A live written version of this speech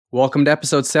Welcome to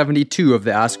episode 72 of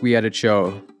the Ask We Edit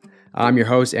show. I'm your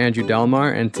host, Andrew Delmar,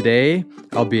 and today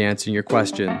I'll be answering your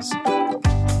questions.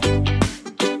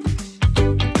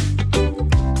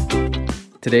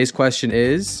 Today's question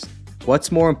is,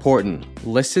 what's more important,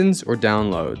 listens or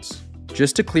downloads?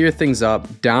 Just to clear things up,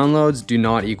 downloads do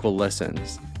not equal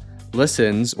listens.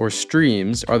 Listens, or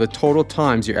streams, are the total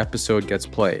times your episode gets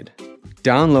played.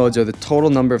 Downloads are the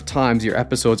total number of times your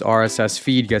episode's RSS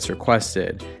feed gets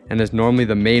requested, and is normally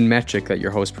the main metric that your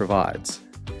host provides.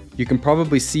 You can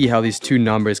probably see how these two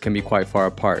numbers can be quite far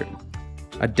apart.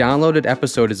 A downloaded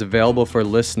episode is available for a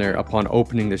listener upon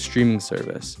opening the streaming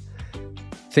service.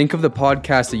 Think of the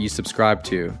podcast that you subscribe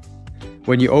to.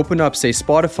 When you open up, say,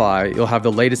 Spotify, you'll have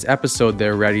the latest episode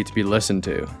there ready to be listened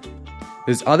to.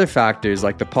 There's other factors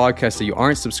like the podcasts that you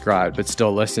aren't subscribed but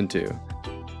still listen to,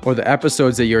 or the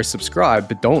episodes that you're subscribed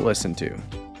but don't listen to.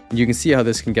 And you can see how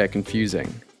this can get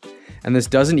confusing. And this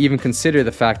doesn't even consider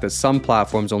the fact that some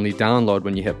platforms only download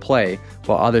when you hit play,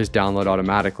 while others download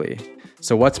automatically.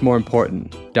 So what's more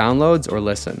important, downloads or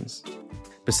listens?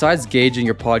 Besides gauging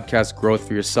your podcast growth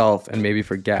for yourself and maybe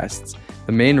for guests,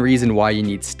 the main reason why you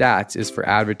need stats is for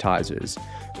advertisers,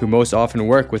 who most often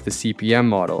work with the CPM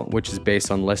model, which is based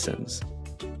on listens.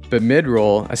 But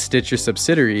Midroll, a Stitcher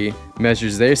subsidiary,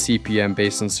 measures their CPM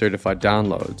based on certified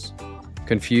downloads.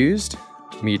 Confused?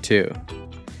 Me too.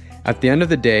 At the end of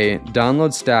the day,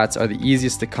 download stats are the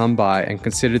easiest to come by and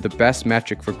considered the best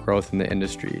metric for growth in the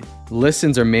industry.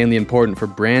 Listens are mainly important for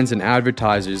brands and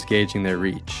advertisers gauging their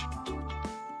reach.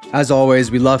 As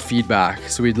always, we love feedback,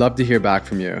 so we'd love to hear back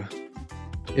from you.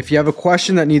 If you have a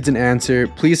question that needs an answer,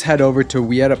 please head over to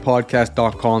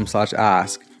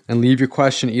weeditpodcast.com/ask. and leave your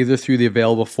question either through the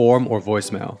available form or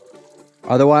voicemail.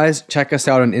 Otherwise, check us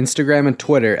out on Instagram and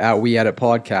Twitter at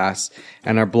WeEditPodcasts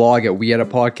and our blog at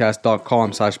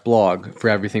weeditpodcast.com/blog for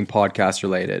everything podcast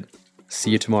related.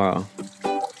 See you tomorrow.